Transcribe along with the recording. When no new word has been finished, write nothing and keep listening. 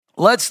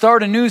let's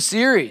start a new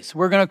series.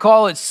 We're going to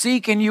call it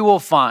Seek and You Will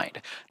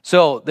Find.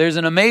 So there's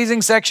an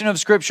amazing section of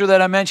scripture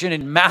that I mentioned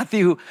in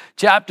Matthew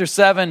chapter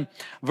 7,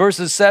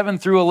 verses 7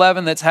 through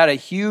 11 that's had a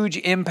huge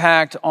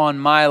impact on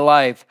my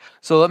life.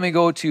 So let me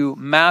go to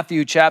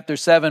Matthew chapter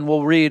 7.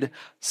 We'll read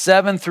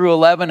 7 through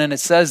 11, and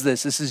it says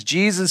this. This is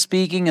Jesus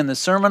speaking in the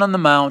Sermon on the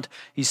Mount.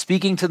 He's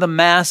speaking to the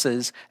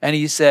masses, and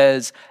he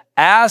says,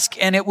 "Ask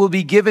and it will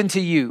be given to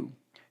you.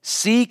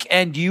 Seek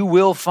and you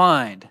will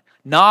find.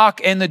 Knock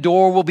and the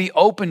door will be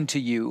opened to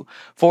you.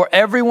 For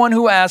everyone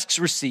who asks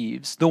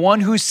receives, the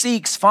one who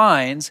seeks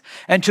finds,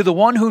 and to the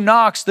one who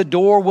knocks the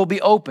door will be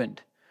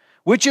opened.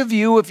 Which of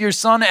you, if your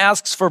son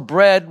asks for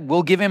bread,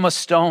 will give him a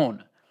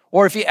stone?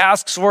 Or if he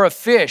asks for a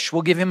fish,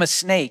 will give him a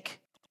snake?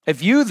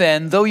 If you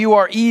then, though you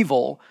are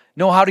evil,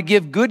 know how to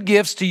give good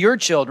gifts to your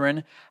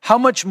children, how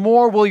much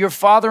more will your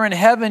Father in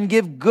heaven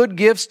give good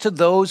gifts to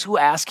those who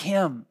ask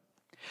him?"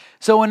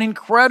 So an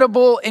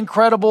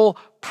incredible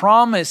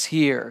promise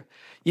here.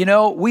 You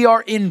know, we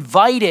are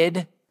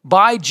invited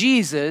by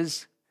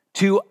Jesus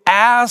to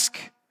ask,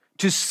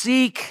 to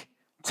seek,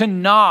 to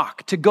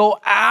knock, to go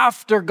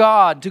after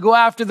God, to go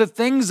after the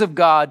things of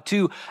God,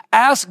 to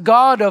ask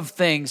God of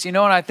things, and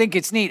I think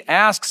it's neat.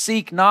 Ask,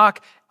 seek,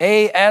 knock,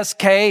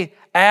 A-S-K,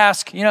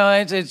 ask,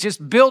 it's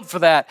just built for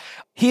that.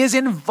 He is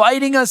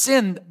inviting us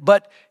in,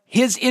 but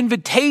his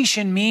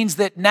invitation means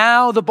that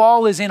now the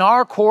ball is in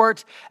our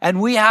court and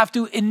we have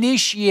to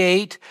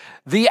initiate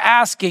the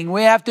asking.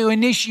 We have to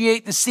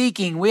initiate the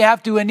seeking. We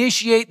have to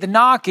initiate the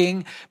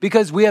knocking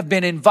because we have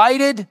been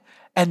invited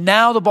and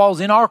now the ball's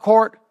in our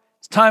court.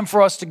 It's time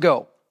for us to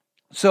go.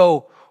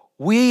 So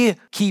we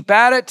keep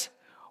at it.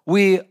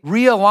 We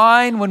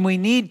realign when we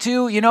need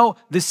to.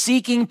 The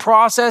seeking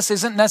process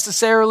isn't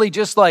necessarily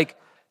just like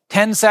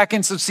 10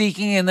 seconds of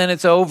seeking and then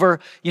it's over.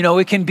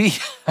 It can be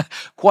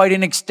quite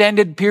an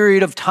extended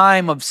period of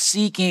time of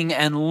seeking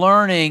and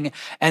learning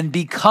and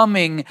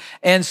becoming.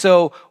 And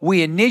so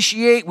we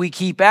initiate, we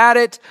keep at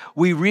it,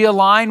 we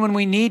realign when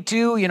we need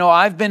to.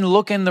 I've been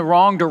looking the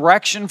wrong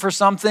direction for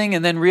something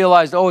and then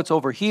realized, it's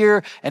over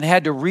here and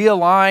had to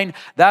realign.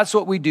 That's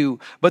what we do.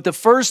 But the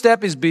first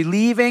step is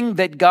believing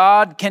that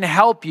God can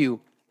help you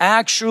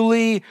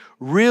actually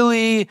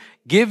really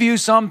give you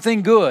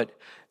something good.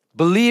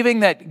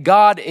 Believing that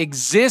God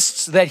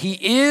exists, that He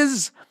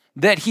is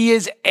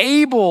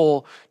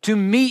able to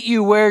meet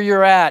you where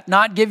you're at,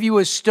 not give you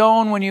a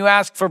stone when you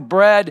ask for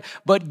bread,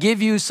 but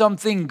give you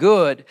something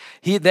good.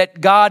 That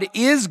God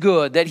is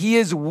good, that He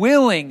is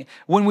willing.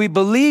 When we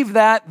believe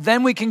that,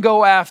 then we can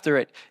go after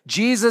it.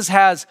 Jesus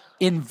has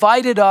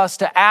invited us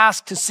to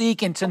ask, to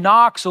seek, and to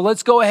knock, so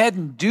let's go ahead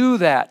and do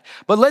that.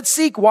 But let's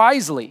seek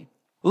wisely.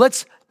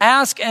 Let's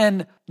ask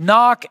and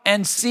knock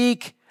and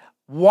seek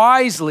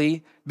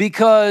wisely,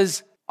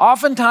 because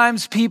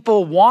oftentimes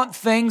people want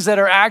things that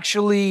are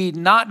actually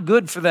not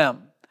good for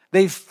them.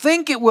 They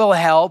think it will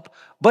help,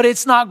 but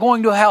it's not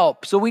going to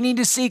help. So we need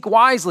to seek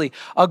wisely.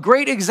 A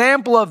great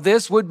example of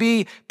this would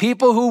be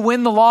people who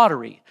win the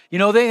lottery. They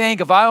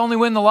think if I only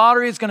win the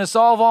lottery, it's going to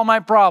solve all my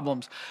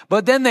problems.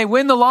 But then they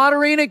win the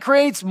lottery and it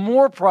creates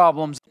more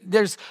problems.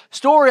 There's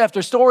story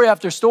after story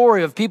after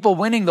story of people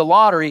winning the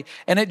lottery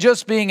and it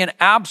just being an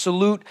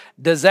absolute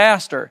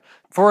disaster.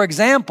 For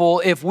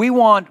example, if we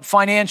want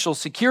financial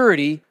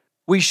security,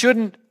 we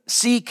shouldn't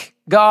seek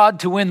God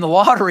to win the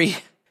lottery.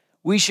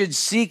 We should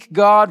seek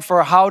God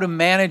for how to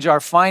manage our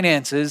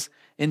finances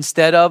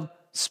instead of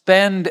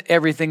spend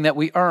everything that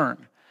we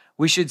earn.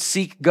 We should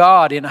seek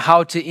God in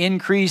how to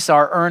increase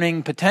our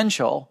earning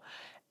potential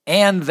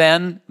and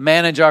then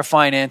manage our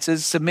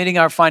finances, submitting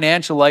our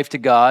financial life to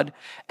God.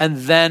 And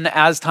then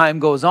as time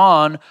goes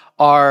on,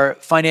 our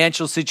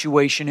financial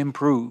situation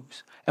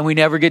improves. And we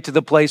never get to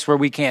the place where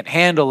we can't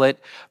handle it,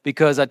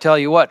 because I tell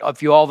you what,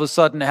 if you all of a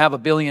sudden have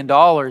 $1 billion,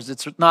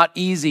 it's not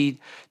easy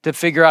to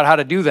figure out how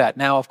to do that.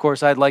 Now, of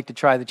course, I'd like to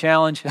try the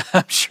challenge.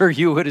 I'm sure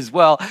you would as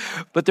well.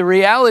 But the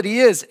reality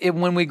is,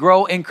 when we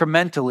grow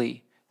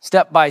incrementally,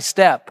 step by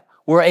step,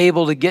 we're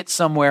able to get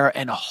somewhere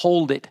and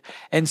hold it.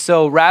 And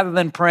so rather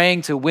than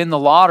praying to win the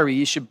lottery,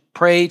 you should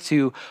pray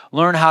to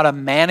learn how to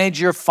manage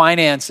your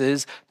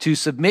finances, to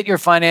submit your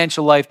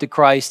financial life to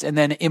Christ, and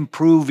then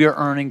improve your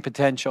earning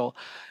potential.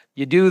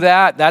 You do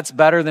that, that's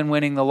better than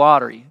winning the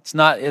lottery. It's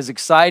not as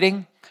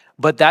exciting,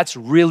 but that's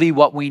really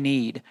what we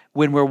need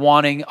when we're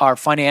wanting our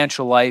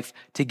financial life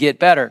to get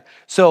better.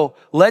 So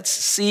let's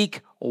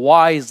seek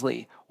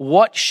wisely.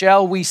 What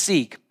shall we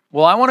seek?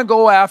 Well, I want to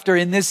go after,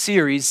 in this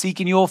series, Seek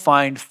and You Will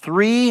Find,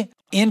 3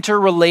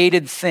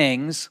 interrelated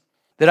things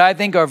that I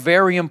think are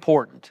very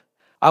important.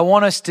 I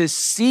want us to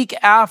seek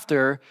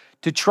after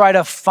to try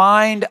to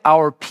find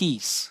our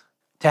peace,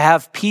 to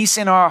have peace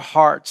in our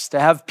hearts, to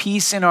have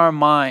peace in our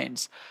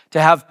minds, to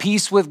have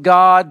peace with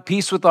God,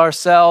 peace with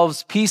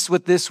ourselves, peace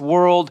with this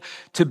world,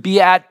 to be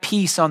at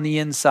peace on the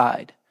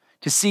inside,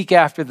 to seek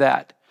after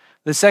that.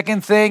 The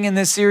second thing in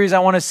this series I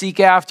want to seek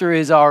after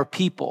is our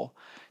people,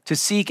 to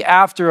seek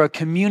after a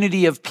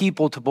community of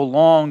people to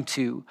belong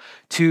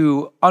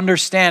to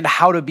understand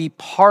how to be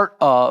part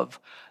of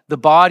the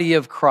body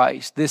of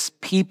Christ, this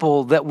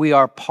people that we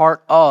are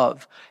part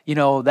of,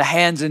 the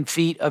hands and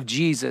feet of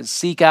Jesus.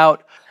 Seek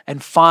out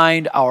and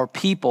find our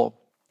people.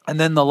 And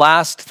then the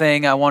last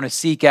thing I want to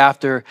seek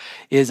after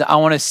is I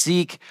want to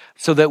seek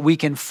so that we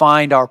can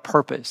find our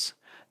purpose,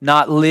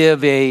 not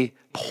live a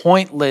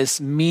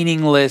pointless,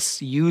 meaningless,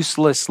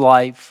 useless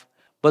life,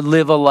 but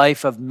live a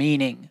life of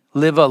meaning,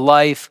 live a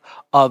life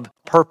of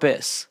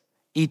purpose,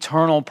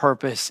 eternal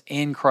purpose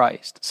in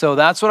Christ. So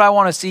that's what I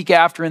want to seek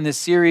after in this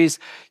series.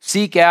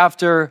 Seek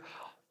after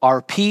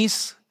our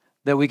peace,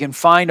 that we can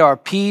find our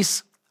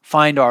peace,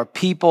 find our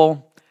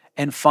people,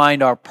 and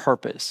find our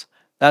purpose.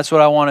 That's what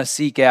I want to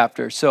seek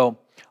after. So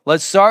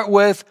let's start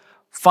with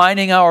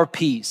finding our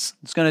peace.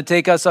 It's going to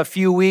take us a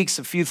few weeks,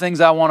 a few things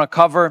I want to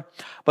cover.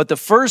 But the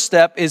first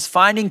step is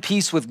finding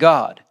peace with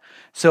God.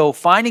 So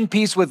finding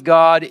peace with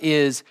God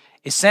is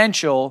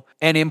essential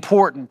and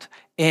important.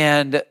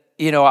 And,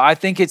 I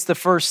think it's the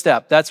first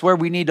step. That's where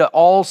we need to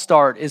all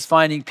start, is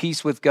finding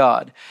peace with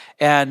God.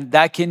 And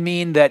that can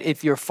mean that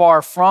if you're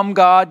far from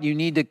God, you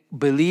need to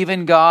believe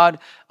in God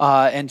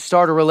and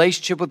start a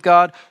relationship with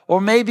God.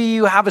 Or maybe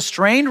you have a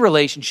strained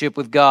relationship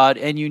with God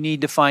and you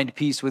need to find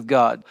peace with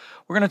God.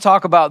 We're going to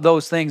talk about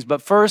those things.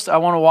 But first, I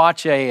want to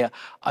watch a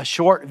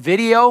short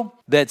video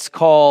that's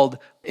called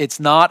 "It's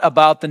Not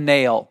About the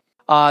Nail."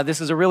 This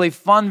is a really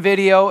fun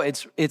video.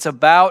 It's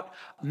about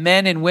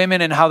men and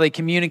women and how they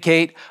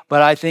communicate,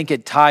 but I think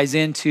it ties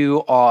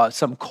into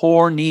some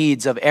core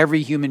needs of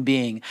every human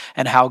being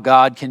and how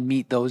God can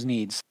meet those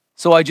needs.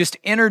 So I just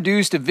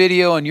introduced a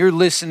video and you're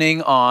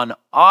listening on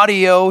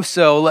audio,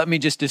 so let me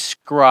just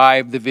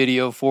describe the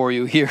video for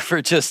you here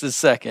for just a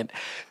second.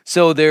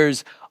 So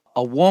there's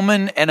a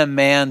woman and a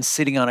man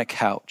sitting on a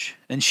couch,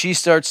 and she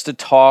starts to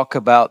talk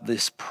about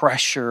this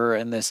pressure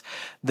and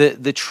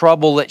the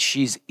trouble that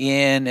she's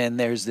in, and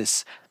there's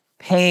this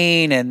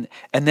pain, and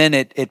then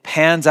it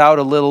pans out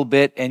a little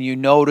bit, and you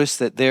notice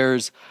that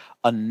there's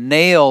a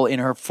nail in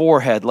her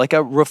forehead, like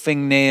a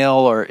roofing nail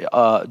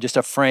or just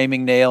a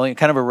framing nail,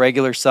 kind of a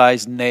regular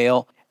sized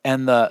nail.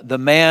 And the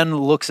man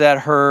looks at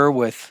her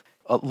with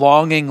a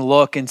longing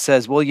look and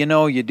says, "Well,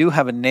 you do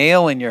have a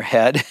nail in your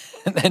head."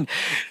 And then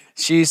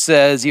she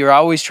says, "You're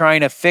always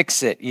trying to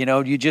fix it.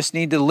 You just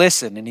need to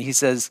listen." And he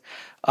says,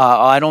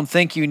 "I don't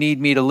think you need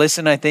me to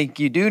listen. I think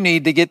you do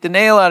need to get the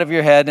nail out of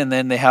your head." And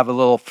then they have a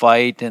little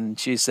fight. And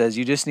she says,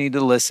 "You just need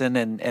to listen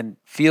and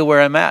feel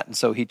where I'm at." And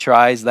so he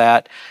tries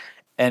that.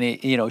 And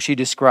she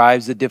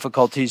describes the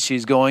difficulties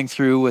she's going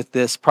through with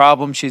this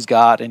problem she's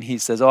got. And he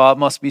says, "Oh, it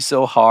must be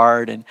so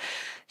hard." And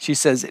she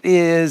says it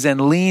is,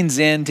 and leans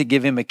in to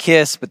give him a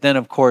kiss. But then,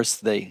 of course,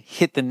 they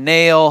hit the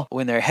nail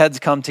when their heads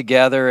come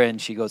together,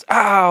 and she goes,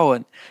 "Ow!"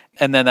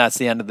 And then that's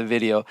the end of the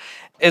video.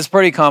 It's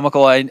pretty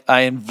comical. I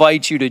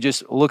invite you to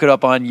just look it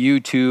up on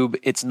YouTube.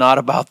 "It's Not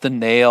About the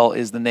Nail"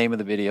 is the name of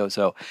the video.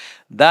 So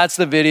that's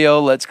the video.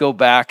 Let's go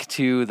back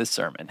to the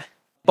sermon.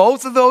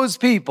 Both of those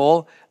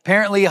people,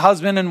 apparently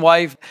husband and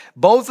wife,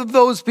 both of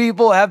those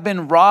people have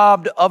been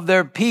robbed of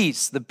their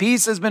peace. The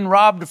peace has been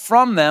robbed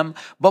from them,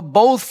 but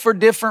both for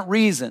different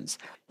reasons.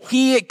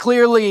 He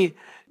clearly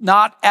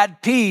not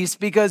at peace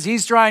because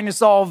he's trying to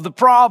solve the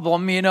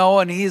problem,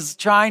 and he's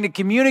trying to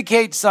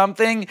communicate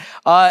something,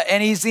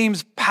 and he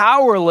seems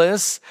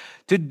powerless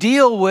to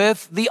deal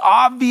with the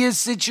obvious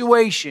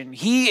situation.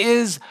 He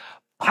is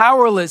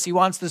powerless. He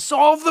wants to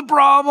solve the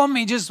problem.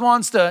 He just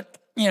wants to,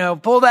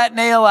 pull that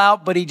nail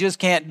out, but he just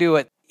can't do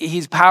it.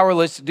 He's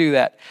powerless to do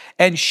that.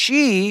 And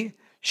she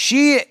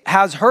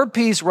has her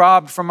peace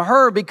robbed from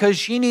her because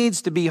she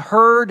needs to be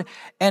heard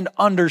and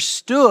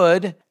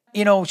understood.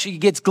 She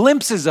gets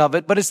glimpses of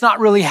it, but it's not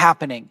really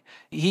happening.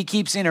 He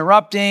keeps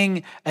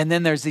interrupting, and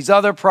then there's these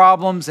other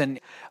problems,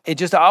 and it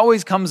just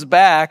always comes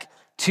back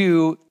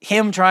to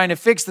him trying to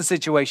fix the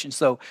situation.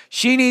 So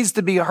she needs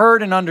to be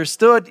heard and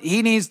understood.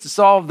 He needs to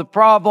solve the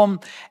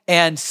problem.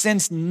 And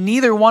since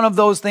neither one of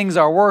those things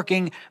are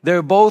working,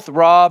 they're both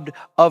robbed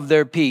of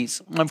their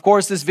peace. And of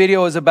course, this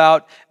video is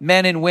about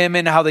men and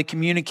women, how they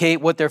communicate,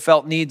 what their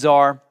felt needs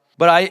are.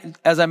 But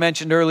as I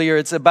mentioned earlier,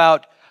 it's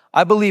about,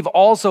 I believe,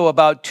 also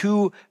about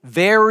two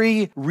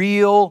very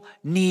real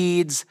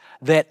needs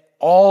that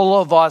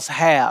all of us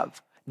have.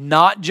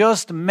 Not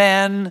just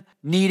men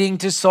needing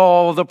to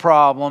solve the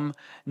problem,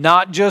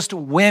 not just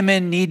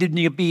women needing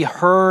to be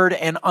heard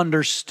and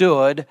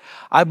understood.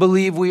 I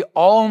believe we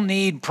all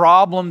need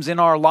problems in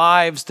our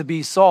lives to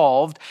be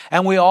solved,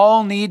 and we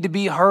all need to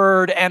be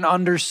heard and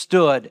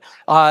understood.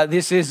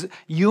 This is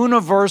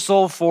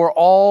universal for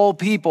all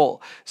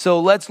people. So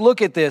let's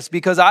look at this,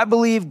 because I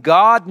believe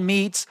God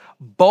meets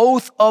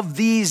both of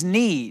these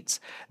needs,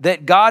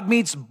 that God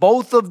meets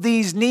both of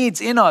these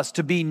needs in us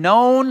to be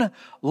known,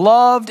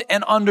 loved,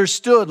 and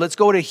understood. Let's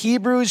go to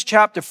Hebrews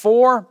chapter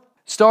 4,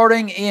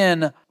 starting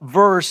in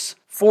verse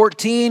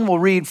 14. We'll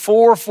read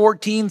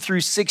 4:14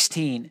 through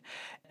 16.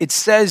 It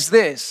says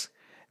this: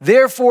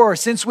 "Therefore,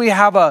 since we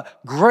have a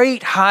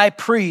great high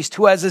priest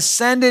who has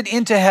ascended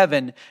into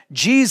heaven,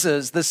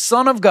 Jesus, the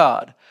Son of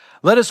God,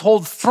 let us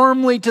hold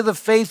firmly to the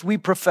faith we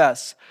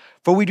profess.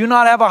 For we do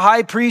not have a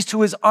high priest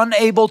who is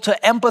unable to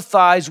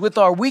empathize with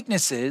our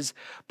weaknesses,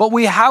 but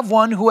we have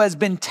one who has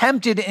been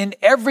tempted in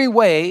every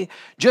way,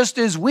 just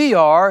as we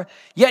are,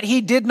 yet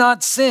he did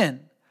not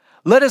sin.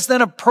 Let us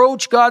then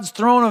approach God's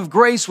throne of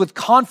grace with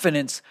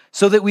confidence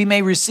so that we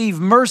may receive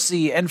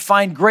mercy and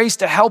find grace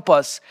to help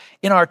us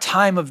in our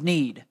time of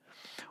need.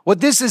 What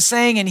this is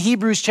saying in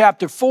Hebrews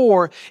chapter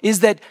 4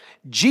 is that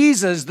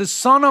Jesus, the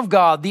Son of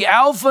God, the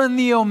Alpha and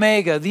the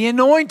Omega, the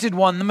Anointed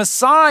One, the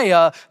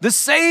Messiah, the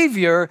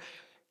Savior,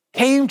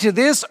 came to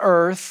this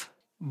earth,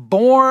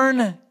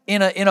 born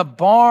in a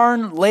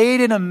barn,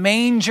 laid in a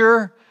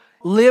manger,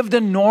 lived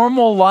a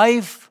normal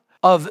life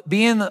of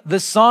being the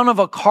son of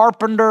a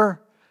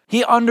carpenter.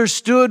 He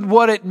understood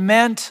what it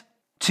meant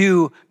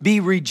to be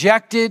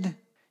rejected.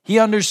 He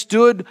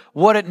understood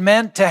what it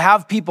meant to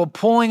have people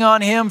pulling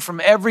on him from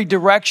every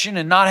direction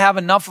and not have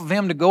enough of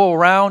him to go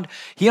around.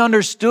 He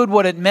understood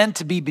what it meant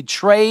to be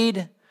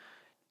betrayed,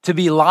 to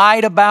be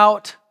lied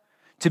about,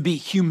 to be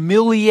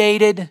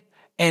humiliated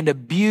and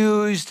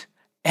abused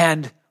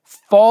and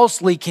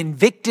falsely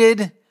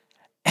convicted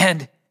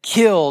and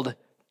killed,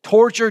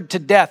 tortured to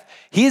death.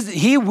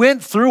 He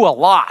went through a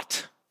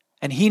lot,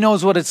 and he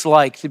knows what it's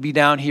like to be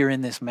down here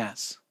in this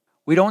mess.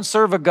 We don't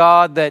serve a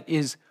God that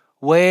is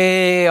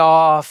way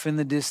off in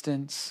the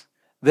distance,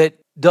 that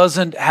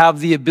doesn't have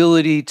the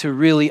ability to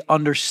really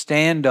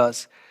understand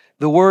us.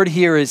 The word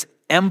here is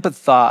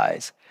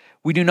empathize.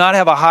 We do not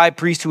have a high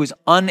priest who is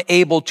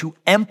unable to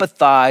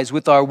empathize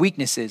with our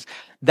weaknesses.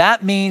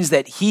 That means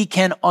that he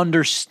can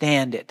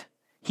understand it.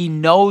 He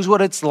knows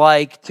what it's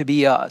like to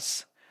be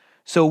us.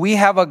 So we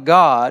have a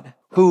God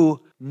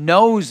who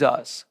knows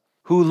us,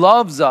 who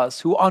loves us,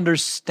 who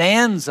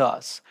understands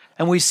us.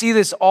 And we see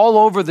this all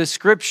over the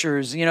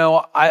scriptures. You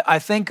know, I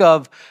think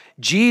of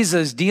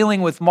Jesus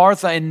dealing with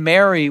Martha and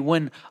Mary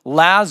when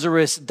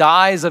Lazarus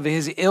dies of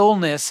his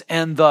illness,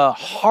 and the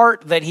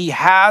heart that he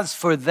has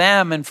for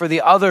them and for the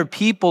other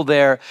people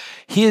there.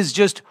 He is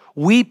just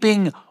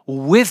weeping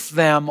with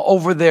them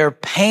over their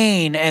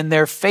pain and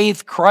their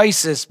faith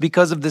crisis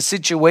because of the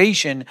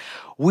situation.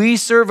 We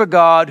serve a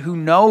God who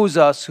knows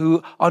us,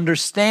 who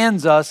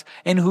understands us,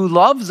 and who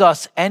loves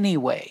us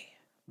anyway.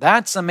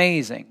 That's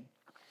amazing.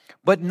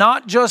 But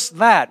not just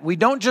that. We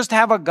don't just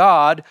have a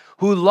God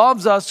who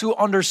loves us, who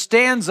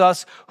understands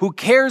us, who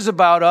cares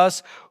about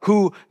us,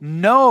 who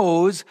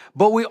knows,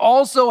 but we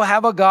also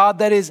have a God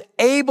that is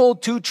able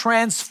to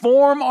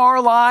transform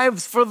our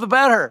lives for the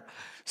better.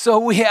 So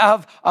we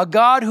have a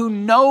God who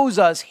knows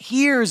us,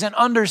 hears and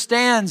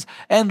understands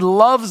and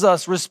loves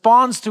us,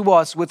 responds to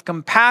us with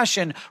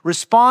compassion,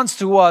 responds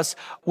to us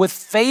with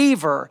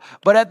favor,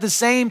 but at the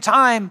same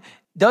time,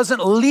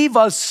 doesn't leave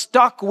us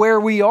stuck where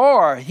we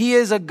are. He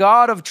is a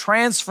God of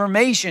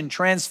transformation,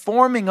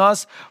 transforming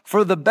us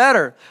for the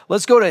better.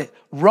 Let's go to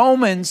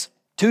Romans,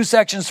 two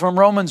sections from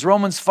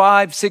Romans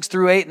 5, 6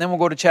 through 8, and then we'll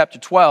go to chapter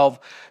 12.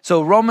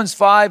 So Romans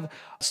 5,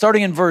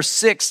 starting in verse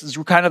 6, is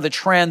kind of the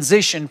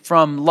transition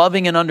from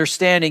loving and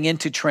understanding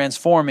into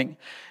transforming.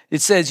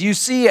 It says, "You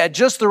see, at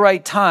just the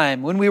right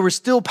time, when we were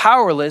still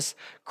powerless,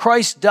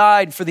 Christ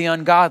died for the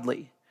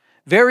ungodly.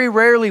 Very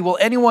rarely will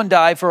anyone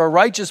die for a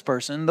righteous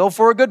person, though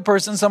for a good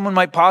person someone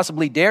might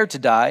possibly dare to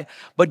die.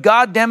 But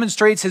God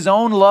demonstrates his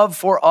own love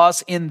for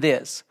us in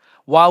this: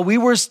 while we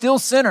were still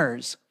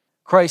sinners,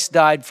 Christ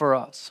died for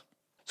us."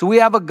 So we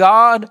have a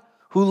God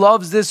who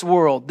loves this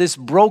world, this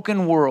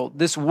broken world,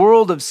 this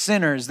world of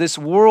sinners, this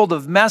world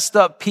of messed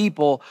up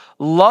people,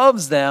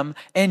 loves them,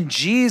 and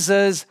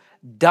Jesus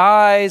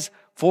dies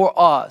for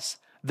us.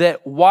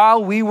 That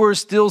while we were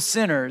still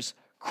sinners,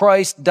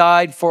 Christ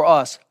died for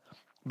us.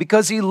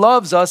 Because he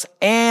loves us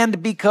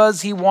and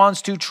because he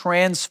wants to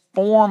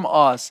transform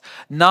us.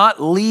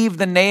 Not leave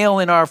the nail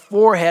in our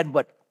forehead,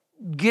 but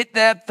get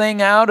that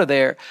thing out of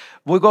there.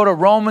 We'll go to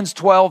Romans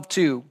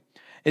 12:2.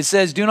 It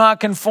says, "Do not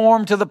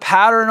conform to the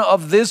pattern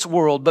of this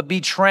world, but be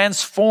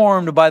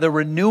transformed by the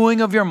renewing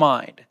of your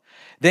mind.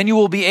 Then you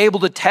will be able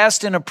to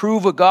test and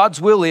approve what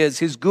God's will is,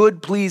 his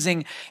good,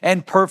 pleasing,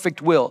 and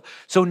perfect will."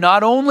 So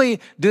not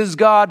only does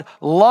God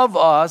love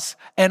us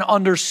and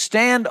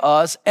understand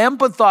us,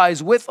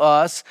 empathize with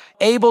us,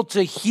 able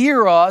to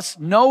hear us,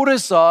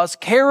 notice us,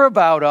 care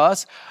about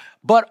us,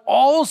 but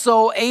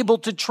also able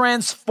to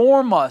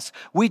transform us.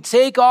 We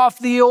take off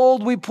the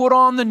old, we put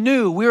on the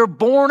new. We are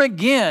born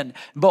again.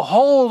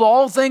 Behold,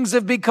 all things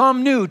have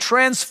become new,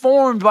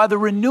 transformed by the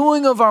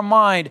renewing of our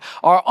mind.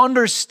 Our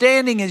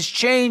understanding is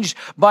changed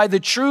by the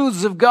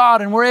truths of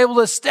God, and we're able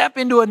to step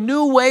into a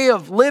new way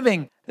of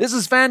living. This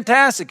is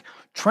fantastic.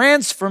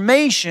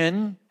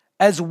 Transformation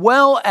as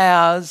well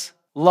as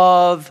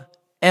love,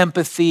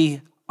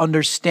 empathy,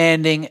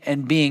 understanding,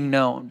 and being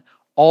known.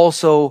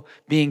 Also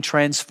being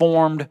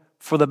transformed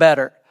for the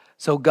better.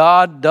 So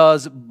God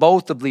does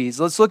both of these.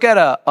 Let's look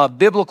at a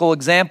biblical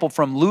example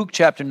from Luke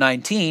chapter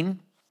 19.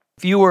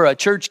 If you were a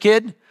church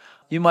kid,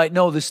 you might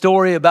know the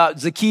story about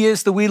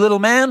Zacchaeus, the wee little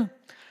man.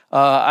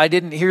 I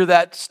didn't hear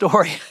that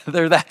story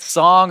or that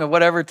song or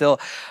whatever till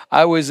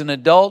I was an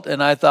adult,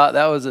 and I thought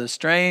that was a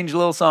strange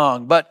little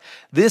song. But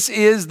this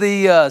is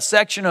the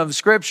section of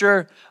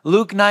Scripture,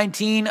 Luke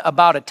 19,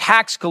 about a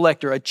tax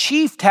collector, a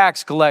chief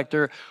tax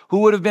collector who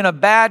would have been a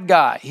bad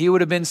guy. He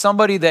would have been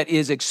somebody that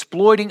is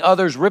exploiting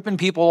others, ripping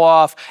people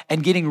off,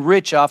 and getting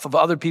rich off of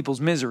other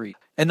people's misery.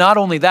 And not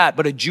only that,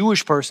 but a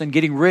Jewish person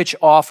getting rich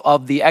off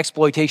of the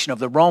exploitation of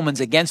the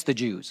Romans against the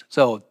Jews.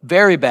 So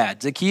very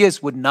bad.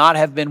 Zacchaeus would not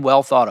have been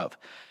well thought of.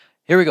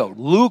 Here we go.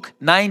 Luke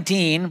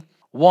 19,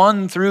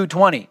 1 through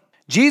 20.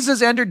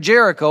 Jesus entered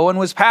Jericho and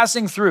was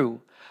passing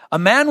through. A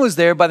man was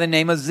there by the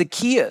name of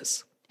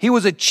Zacchaeus. He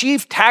was a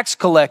chief tax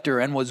collector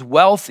and was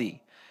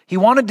wealthy. He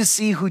wanted to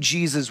see who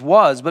Jesus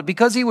was, but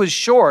because he was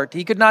short,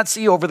 he could not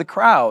see over the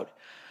crowd.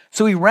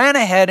 So he ran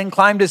ahead and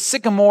climbed a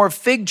sycamore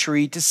fig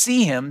tree to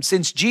see him,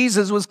 since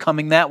Jesus was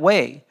coming that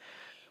way.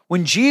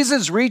 When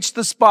Jesus reached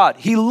the spot,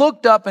 he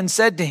looked up and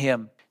said to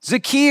him,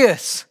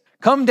 "Zacchaeus,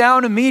 come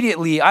down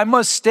immediately. I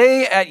must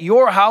stay at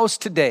your house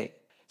today."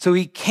 So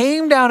he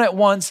came down at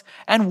once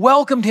and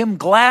welcomed him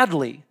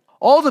gladly.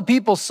 All the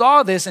people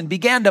saw this and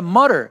began to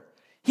mutter,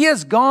 "He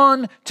has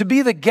gone to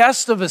be the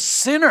guest of a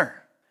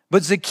sinner."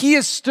 But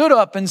Zacchaeus stood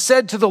up and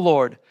said to the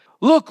Lord,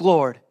 "Look,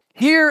 Lord,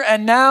 here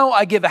and now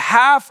I give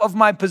half of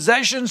my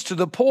possessions to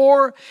the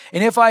poor,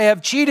 and if I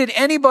have cheated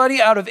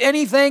anybody out of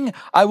anything,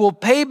 I will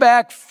pay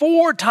back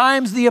 4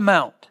 times the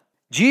amount."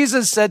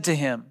 Jesus said to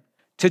him,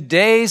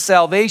 "Today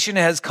salvation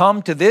has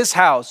come to this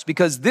house,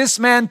 because this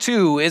man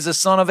too is a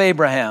son of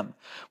Abraham.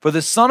 For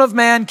the Son of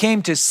Man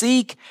came to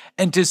seek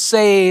and to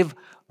save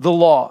the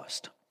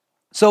lost."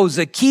 So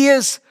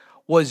Zacchaeus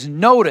was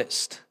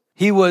noticed.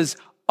 He was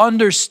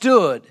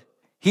understood.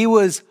 He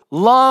was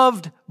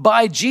loved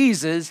by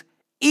Jesus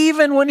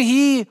even when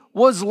he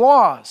was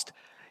lost.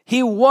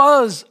 He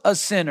was a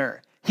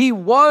sinner. He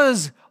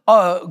was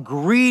a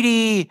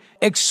greedy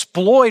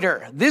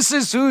exploiter. This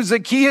is who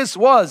Zacchaeus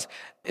was.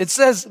 It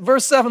says,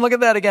 verse 7, look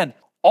at that again.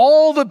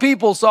 All the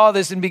people saw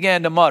this and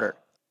began to mutter.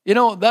 You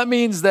know, that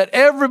means that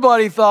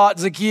everybody thought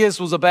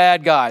Zacchaeus was a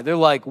bad guy. They're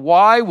like,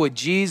 why would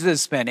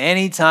Jesus spend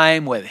any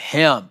time with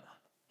him?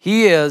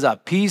 He is a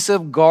piece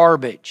of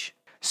garbage.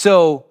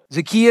 So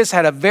Zacchaeus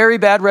had a very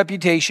bad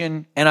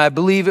reputation, and I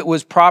believe it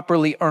was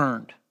properly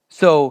earned.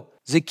 So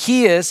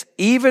Zacchaeus,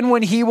 even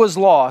when he was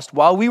lost,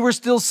 while we were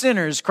still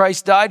sinners,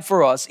 Christ died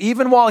for us.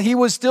 Even while he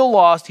was still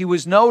lost, he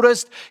was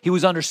noticed, he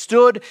was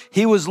understood,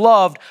 he was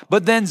loved.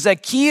 But then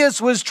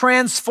Zacchaeus was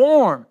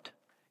transformed.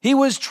 He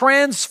was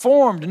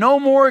transformed, no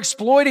more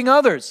exploiting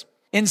others.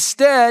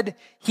 Instead,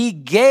 he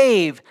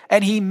gave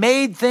and he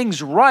made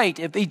things right.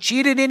 If he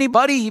cheated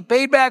anybody, he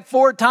paid back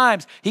 4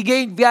 times. He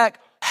gave back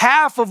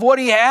half of what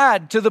he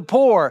had to the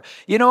poor.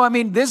 You know, I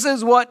mean, this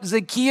is what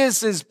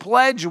Zacchaeus'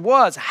 pledge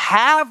was.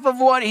 Half of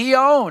what he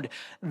owned.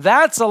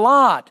 That's a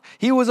lot.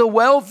 He was a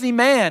wealthy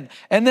man.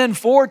 And then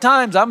 4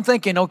 times, I'm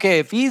thinking, okay,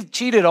 if he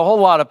cheated a whole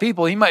lot of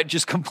people, he might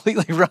just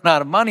completely run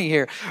out of money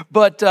here.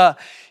 But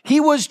he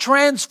was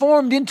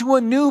transformed into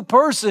a new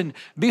person.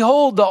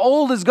 Behold, the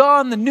old is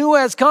gone, the new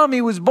has come.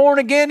 He was born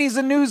again. He's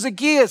a new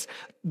Zacchaeus.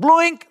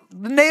 Blink,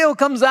 the nail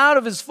comes out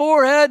of his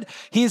forehead.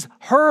 He's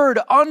heard,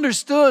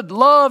 understood,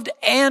 loved,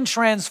 and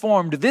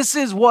transformed. This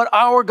is what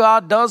our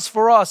God does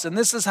for us, and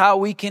this is how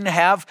we can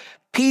have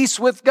peace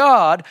with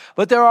God.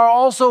 But there are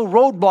also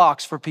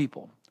roadblocks for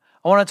people.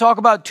 I want to talk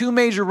about 2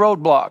 major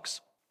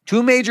roadblocks.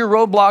 2 major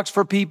roadblocks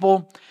for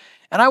people.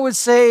 And I would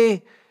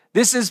say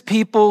this is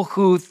people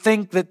who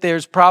think that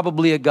there's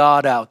probably a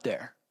God out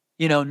there.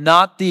 You know,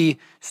 not the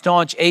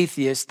staunch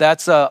atheist.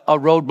 That's a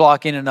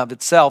roadblock in and of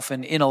itself,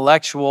 an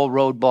intellectual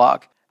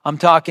roadblock. I'm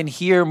talking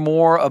here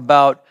more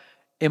about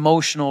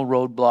emotional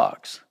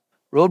roadblocks.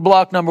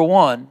 Roadblock number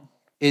 1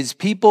 is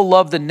people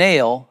love the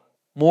nail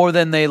more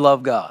than they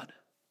love God.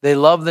 They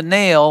love the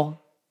nail.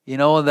 You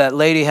know, that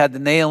lady had the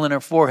nail in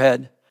her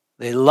forehead.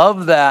 They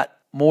love that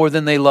more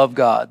than they love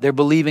God. They're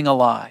believing a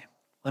lie.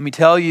 Let me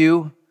tell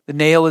you, the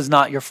nail is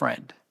not your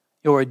friend.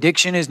 Your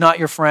addiction is not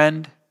your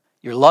friend.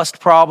 Your lust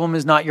problem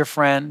is not your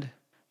friend.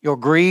 Your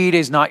greed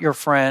is not your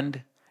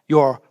friend.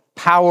 Your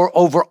power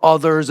over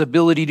others,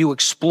 ability to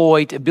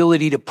exploit,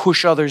 ability to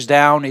push others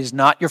down is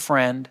not your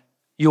friend.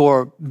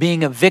 Your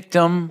being a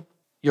victim,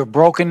 your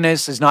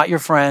brokenness is not your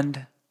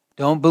friend.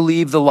 Don't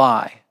believe the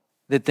lie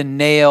that the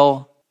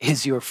nail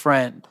is your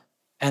friend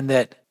and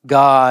that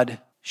God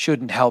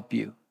shouldn't help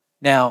you.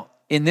 Now,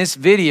 in this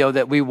video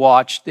that we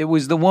watched, it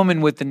was the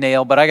woman with the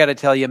nail, but I got to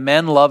tell you,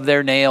 men love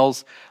their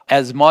nails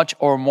as much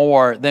or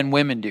more than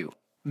women do.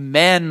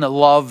 Men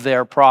love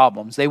their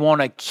problems. They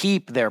want to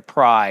keep their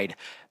pride.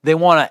 They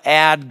want to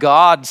add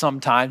God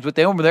sometimes, but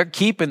they're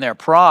keeping their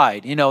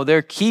pride. You know,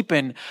 they're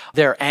keeping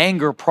their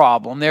anger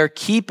problem. They're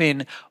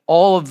keeping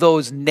all of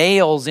those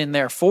nails in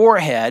their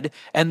forehead,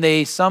 and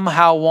they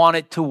somehow want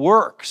it to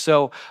work.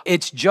 So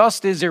it's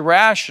just as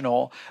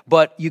irrational,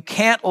 but you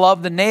can't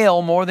love the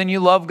nail more than you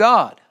love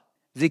God.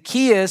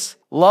 Zacchaeus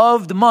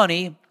loved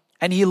money,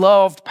 and he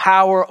loved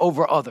power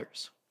over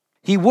others.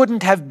 He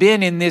wouldn't have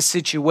been in this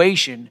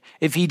situation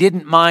if he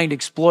didn't mind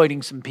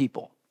exploiting some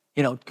people.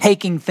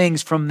 taking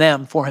things from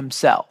them for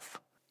himself,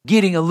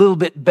 getting a little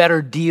bit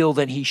better deal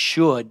than he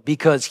should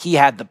because he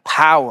had the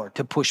power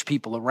to push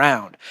people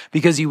around,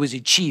 because he was a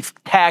chief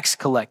tax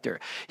collector.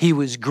 He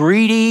was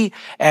greedy,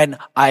 and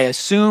I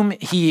assume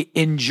he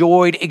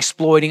enjoyed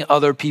exploiting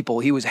other people.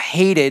 He was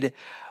hated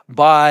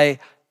by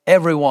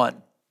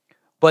everyone.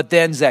 But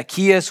then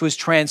Zacchaeus was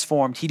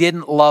transformed. He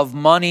didn't love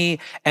money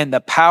and the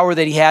power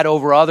that he had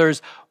over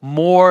others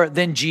more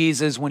than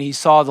Jesus when he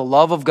saw the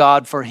love of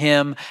God for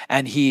him,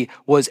 and he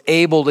was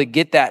able to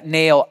get that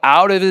nail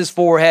out of his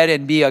forehead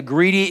and be a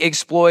greedy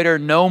exploiter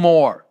no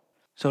more.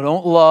 So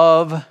don't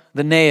love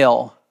the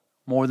nail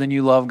more than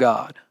you love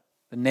God.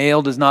 The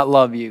nail does not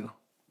love you.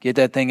 Get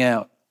that thing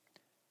out.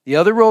 The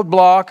other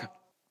roadblock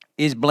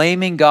is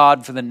blaming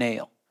God for the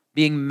nail.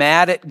 Being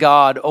mad at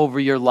God over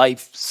your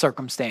life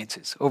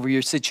circumstances, over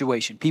your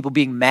situation. People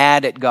being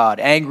mad at God,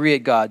 angry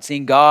at God,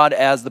 seeing God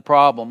as the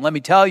problem. Let me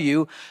tell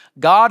you,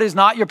 God is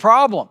not your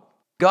problem.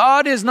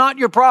 God is not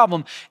your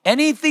problem.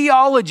 Any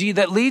theology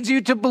that leads you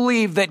to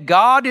believe that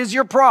God is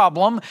your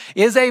problem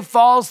is a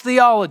false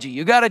theology.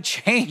 You got to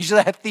change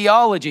that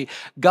theology.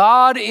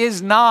 God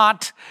is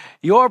not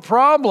your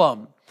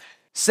problem.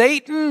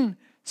 Satan,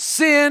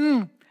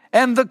 sin,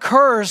 and the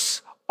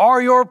curse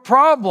are your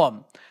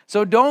problem.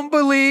 So don't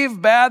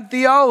believe bad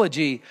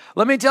theology.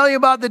 Let me tell you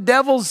about the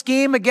devil's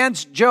scheme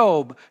against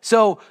Job.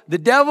 So the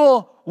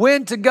devil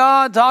went to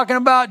God talking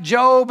about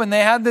Job, and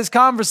they had this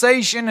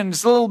conversation, and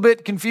it's a little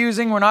bit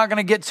confusing. We're not going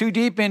to get too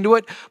deep into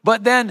it.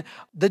 But then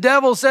the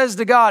devil says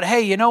to God,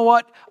 hey, you know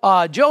what?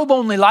 Job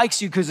only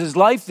likes you because his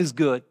life is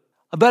good.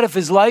 I bet if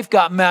his life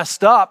got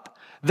messed up,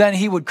 then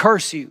he would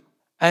curse you.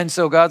 And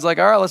so God's like,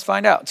 all right, let's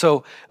find out.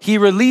 So he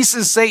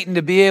releases Satan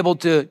to be able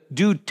to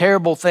do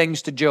terrible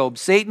things to Job.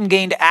 Satan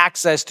gained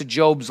access to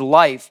Job's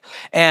life,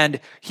 and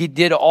he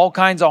did all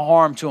kinds of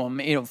harm to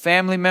him.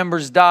 Family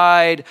members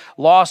died,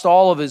 lost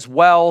all of his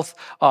wealth,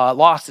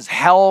 lost his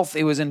health.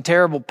 He was in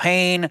terrible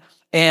pain,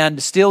 and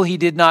still he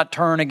did not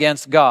turn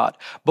against God.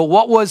 But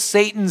what was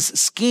Satan's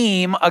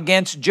scheme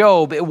against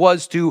Job? It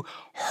was to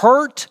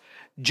hurt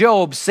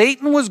Job.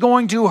 Satan was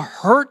going to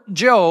hurt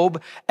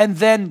Job and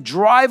then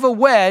drive a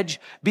wedge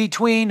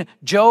between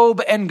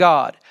Job and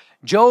God.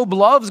 Job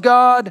loves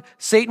God.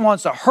 Satan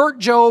wants to hurt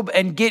Job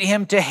and get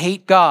him to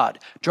hate God.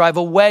 Drive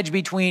a wedge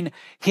between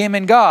him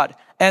and God.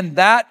 And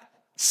that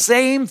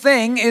same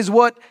thing is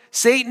what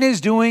Satan is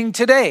doing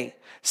today.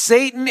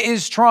 Satan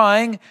is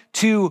trying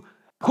to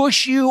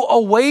push you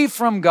away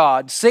from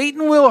God.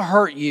 Satan will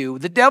hurt you.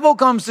 The devil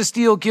comes to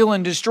steal, kill,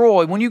 and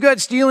destroy. When you've got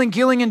stealing,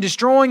 killing, and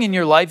destroying in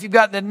your life, you've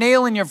got the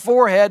nail in your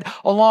forehead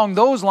along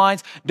those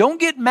lines. Don't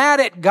get mad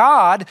at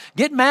God.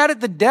 Get mad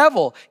at the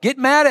devil. Get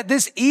mad at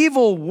this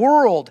evil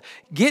world.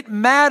 Get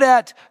mad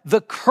at the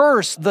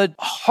curse, the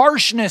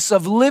harshness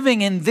of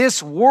living in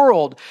this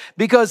world.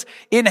 Because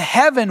in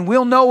heaven,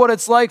 we'll know what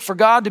it's like for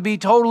God to be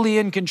totally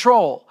in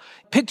control.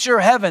 Picture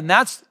heaven.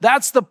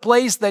 That's the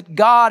place that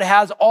God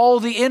has all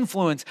the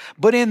influence.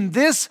 But in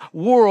this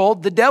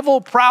world, the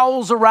devil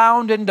prowls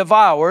around and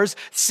devours.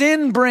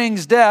 Sin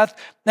brings death,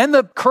 and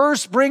the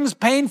curse brings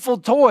painful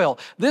toil.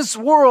 This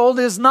world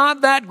is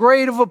not that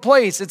great of a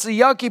place. It's a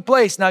yucky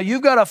place. Now,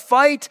 you've got to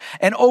fight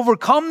and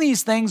overcome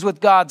these things with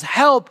God's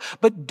help,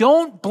 but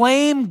don't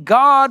blame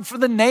God for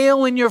the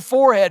nail in your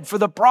forehead, for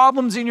the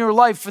problems in your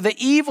life, for the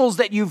evils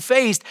that you've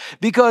faced,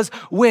 because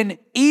when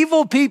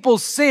evil people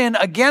sin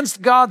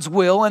against God's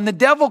will and the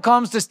devil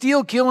comes to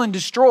steal, kill, and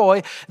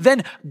destroy,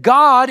 then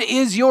God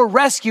is your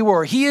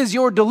rescuer. He is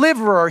your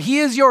deliverer. He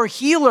is your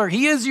healer.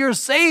 He is your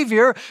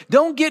savior.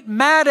 Don't get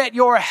mad at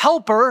your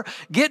helper.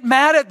 Get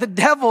mad at the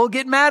devil.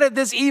 Get mad at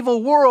this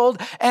evil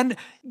world, and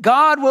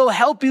God will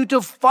help you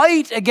to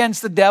fight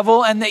against the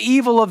devil and the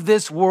evil of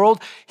this world.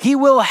 He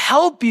will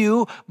help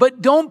you,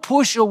 but don't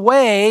push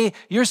away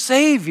your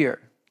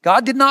Savior.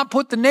 God did not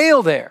put the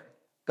nail there.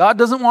 God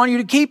doesn't want you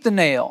to keep the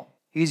nail.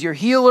 He's your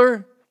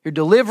healer, your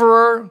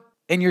deliverer,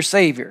 and your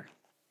Savior.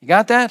 You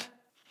got that?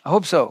 I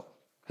hope so.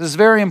 This is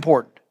very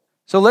important.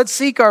 So let's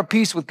seek our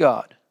peace with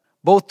God,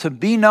 both to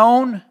be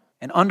known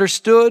and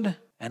understood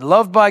and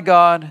loved by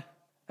God,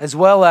 as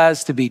well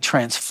as to be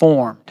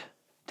transformed,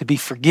 to be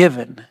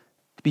forgiven,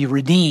 to be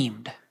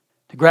redeemed,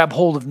 to grab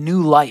hold of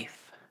new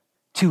life,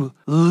 to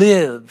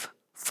live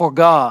for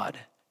God,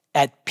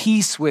 at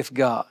peace with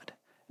God,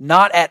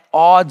 not at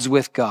odds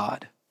with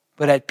God,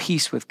 but at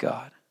peace with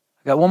God.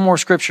 I got one more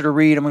scripture to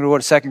read. I'm going to go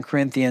to 2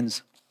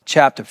 Corinthians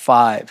chapter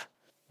 5.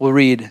 We'll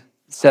read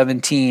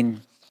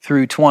 17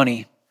 through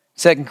 20.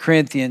 2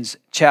 Corinthians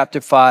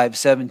chapter 5,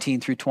 17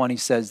 through 20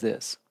 says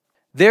this.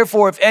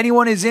 Therefore, if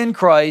anyone is in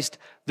Christ,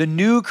 the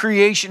new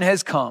creation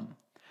has come.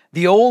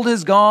 The old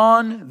is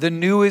gone, the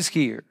new is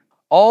here.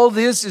 All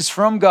this is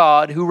from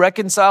God, who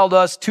reconciled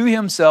us to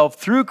himself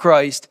through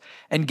Christ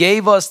and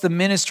gave us the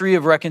ministry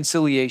of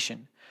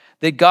reconciliation.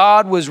 That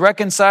God was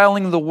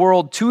reconciling the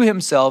world to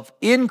himself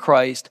in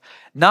Christ,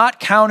 not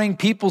counting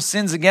people's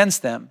sins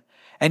against them.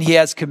 And he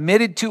has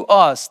committed to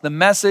us the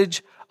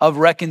message of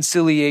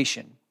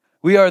reconciliation.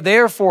 We are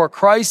therefore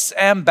Christ's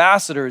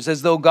ambassadors,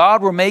 as though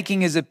God were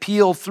making his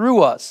appeal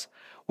through us.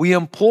 We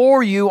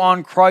implore you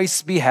on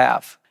Christ's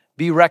behalf,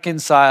 be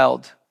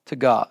reconciled to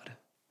God.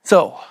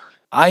 So,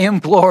 I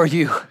implore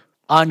you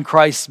on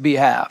Christ's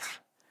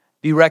behalf,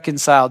 be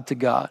reconciled to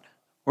God.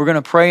 We're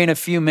going to pray in a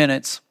few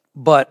minutes,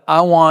 but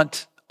I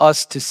want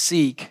us to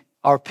seek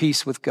our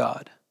peace with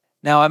God.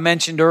 Now, I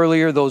mentioned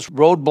earlier those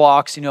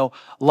roadblocks,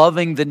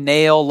 loving the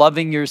nail,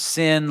 loving your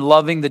sin,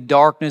 loving the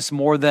darkness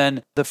more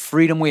than the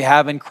freedom we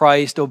have in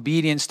Christ,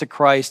 obedience to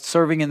Christ,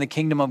 serving in the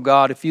kingdom of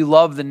God. If you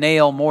love the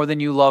nail more than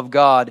you love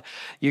God,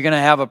 you're going to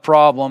have a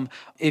problem.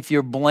 If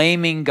you're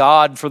blaming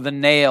God for the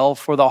nail,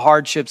 for the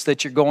hardships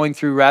that you're going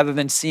through, rather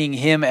than seeing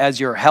Him as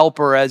your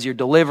helper, as your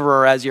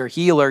deliverer, as your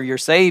healer, your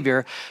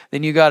Savior,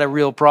 then you got a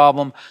real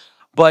problem.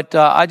 But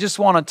I just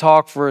want to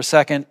talk for a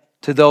second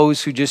to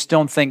those who just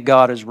don't think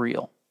God is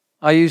real.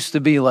 I used to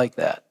be like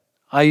that.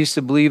 I used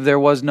to believe there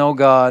was no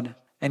God,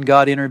 and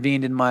God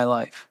intervened in my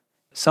life.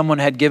 Someone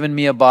had given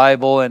me a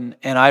Bible, and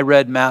I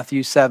read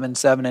Matthew 7,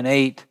 7 and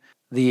 8,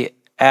 the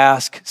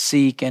ask,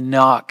 seek, and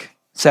knock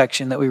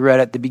section that we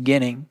read at the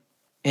beginning.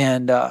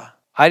 And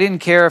I didn't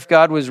care if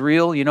God was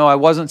real. I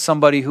wasn't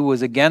somebody who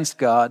was against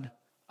God.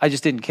 I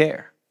just didn't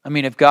care. I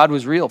mean, if God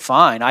was real,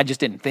 fine. I just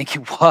didn't think He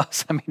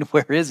was. I mean,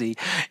 where is He?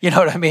 You know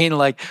what I mean?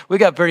 Like, we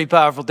got pretty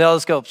powerful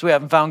telescopes. We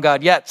haven't found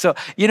God yet. So,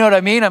 you know what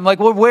I mean? I'm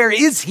like, well, where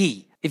is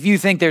He if you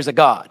think there's a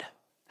God?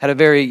 Had a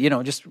very,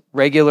 just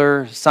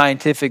regular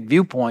scientific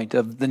viewpoint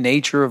of the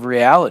nature of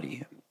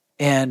reality.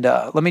 And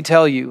let me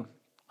tell you,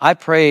 I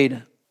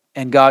prayed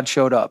and God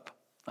showed up.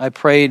 I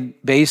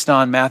prayed based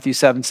on Matthew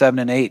 7, 7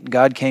 and 8. And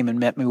God came and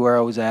met me where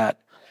I was at.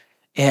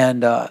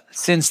 And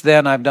since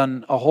then, I've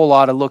done a whole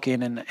lot of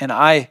looking. And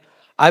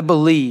I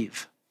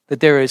believe that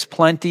there is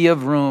plenty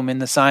of room in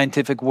the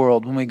scientific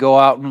world when we go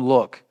out and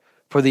look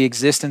for the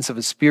existence of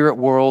a spirit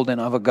world and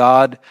of a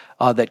God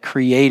that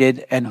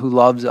created and who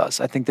loves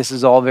us. I think this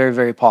is all very,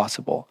 very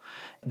possible.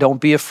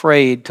 Don't be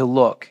afraid to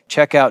look.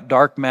 Check out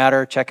dark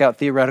matter. Check out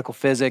theoretical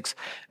physics.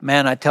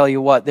 Man, I tell you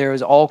what, there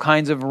is all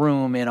kinds of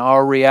room in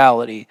our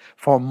reality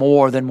for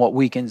more than what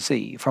we can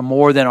see, for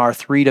more than our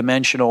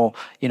three-dimensional,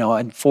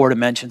 and four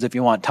dimensions if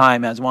you want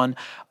time as one.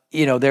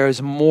 There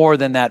is more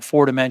than that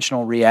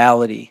four-dimensional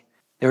reality.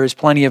 There is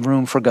plenty of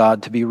room for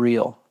God to be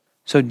real.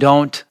 So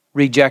don't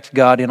reject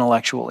God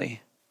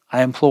intellectually.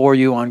 I implore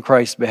you on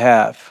Christ's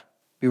behalf,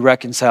 be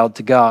reconciled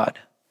to God.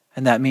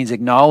 And that means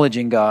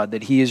acknowledging God,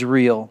 that He is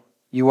real.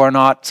 You are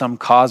not some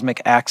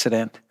cosmic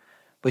accident,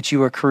 but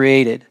you are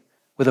created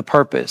with a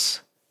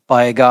purpose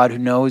by a God who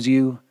knows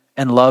you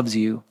and loves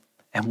you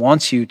and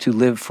wants you to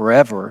live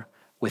forever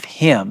with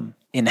Him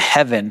in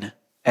heaven,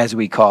 as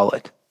we call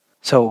it.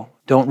 So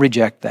don't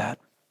reject that.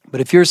 But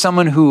if you're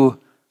someone who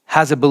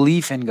has a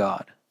belief in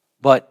God,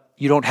 but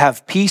you don't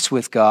have peace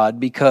with God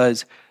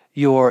because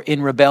you're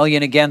in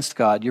rebellion against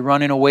God, you're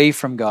running away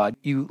from God,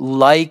 you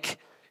like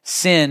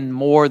sin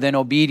more than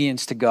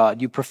obedience to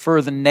God, you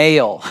prefer the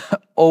nail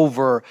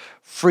over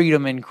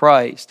freedom in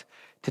Christ,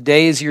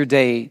 today is your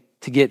day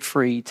to get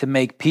free, to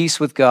make peace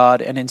with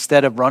God, and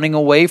instead of running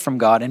away from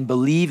God and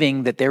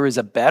believing that there is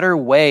a better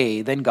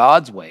way than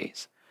God's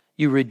ways,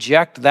 you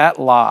reject that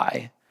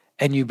lie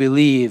and you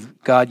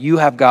believe, God, you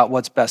have got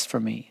what's best for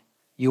me.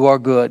 You are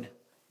good.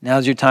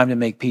 Now's your time to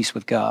make peace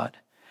with God.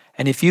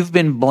 And if you've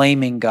been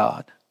blaming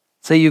God,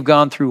 say you've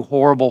gone through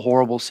horrible,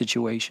 horrible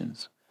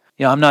situations.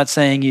 I'm not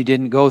saying you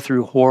didn't go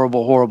through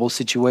horrible, horrible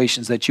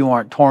situations, that you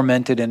aren't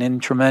tormented and in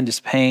tremendous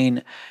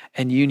pain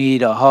and you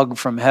need a hug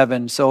from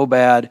heaven so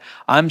bad.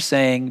 I'm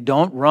saying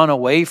don't run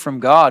away from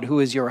God, who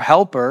is your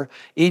helper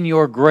in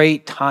your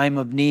great time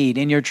of need,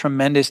 in your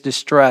tremendous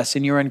distress,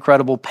 in your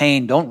incredible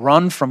pain. Don't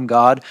run from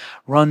God,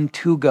 run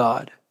to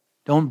God.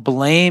 Don't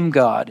blame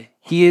God.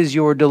 He is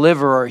your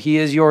deliverer. He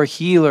is your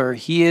healer.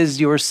 He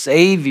is your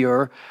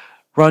Savior.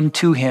 Run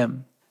to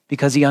Him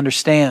because He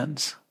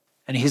understands.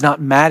 And He's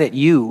not mad at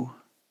you.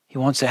 He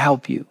wants to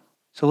help you.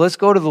 So let's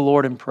go to the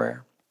Lord in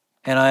prayer.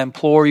 And I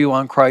implore you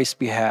on Christ's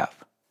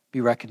behalf,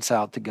 be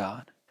reconciled to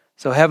God.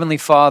 So Heavenly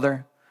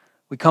Father,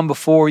 we come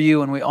before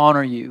you and we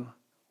honor you.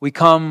 We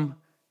come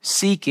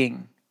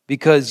seeking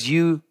because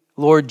you,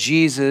 Lord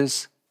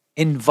Jesus,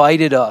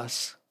 invited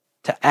us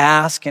to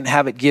ask and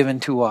have it given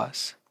to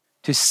us,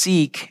 to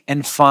seek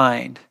and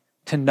find,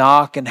 to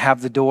knock and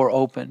have the door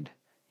opened.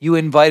 You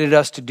invited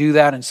us to do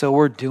that, and so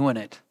we're doing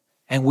it.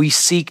 And we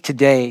seek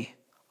today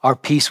our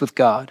peace with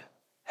God.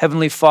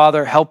 Heavenly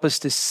Father, help us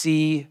to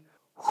see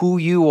who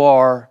you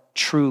are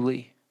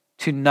truly,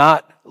 to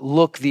not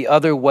look the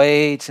other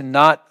way, to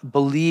not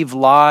believe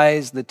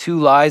lies, the two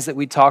lies that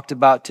we talked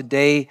about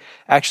today,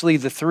 actually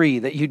the three,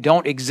 that you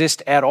don't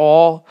exist at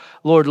all.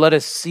 Lord, let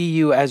us see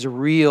you as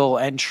real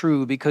and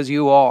true because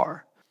you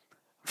are.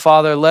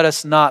 Father, let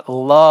us not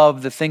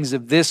love the things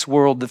of this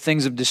world, the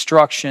things of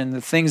destruction,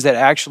 the things that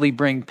actually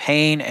bring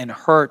pain and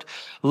hurt.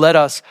 Let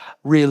us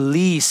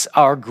release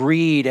our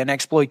greed and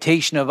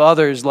exploitation of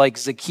others like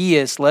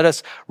Zacchaeus. Let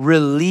us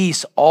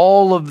release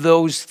all of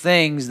those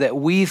things that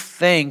we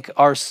think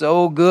are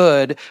so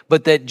good,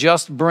 but that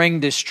just bring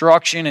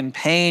destruction and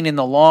pain in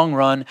the long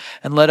run,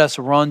 and let us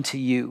run to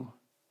you,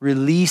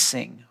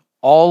 releasing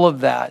all of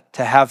that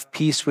to have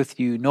peace with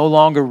you, no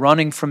longer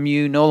running from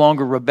you, no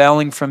longer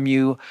rebelling from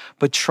you,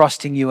 but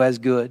trusting you as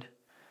good.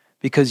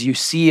 Because you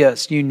see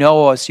us, you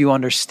know us, you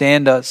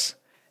understand us,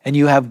 and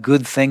you have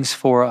good things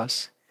for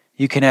us.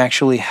 You can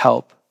actually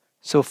help.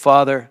 So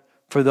Father,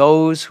 for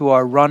those who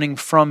are running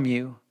from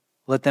you,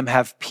 let them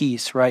have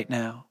peace right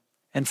now.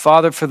 And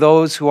Father, for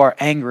those who are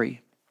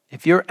angry,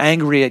 if you're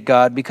angry at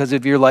God because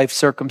of your life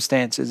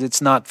circumstances,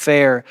 it's not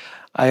fair.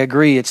 I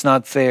agree, it's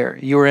not fair.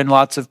 You're in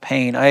lots of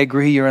pain. I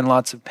agree, you're in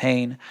lots of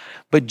pain.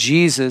 But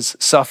Jesus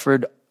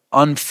suffered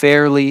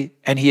unfairly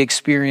and he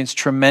experienced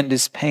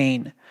tremendous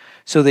pain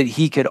so that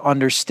he could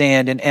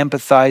understand and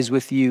empathize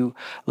with you.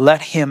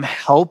 Let him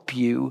help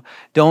you.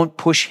 Don't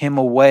push him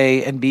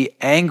away and be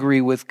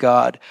angry with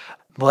God.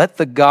 Let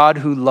the God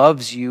who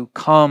loves you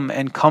come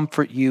and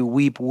comfort you,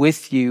 weep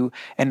with you,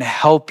 and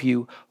help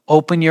you.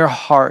 Open your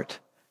heart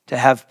to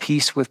have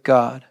peace with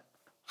God.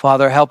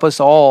 Father, help us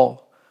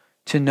all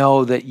to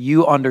know that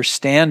you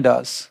understand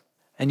us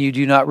and you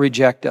do not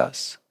reject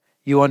us.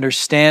 You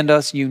understand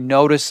us, you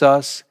notice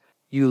us,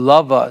 you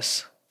love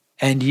us,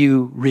 and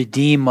you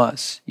redeem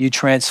us, you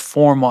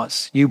transform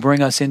us, you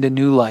bring us into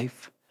new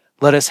life.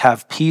 Let us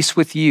have peace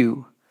with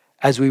you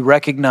as we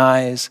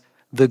recognize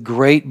the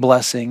great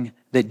blessing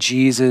that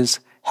Jesus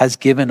has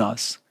given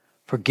us,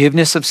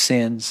 forgiveness of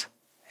sins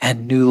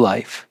and new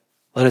life.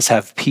 Let us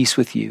have peace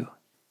with you.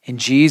 In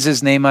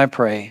Jesus' name I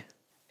pray,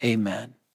 amen.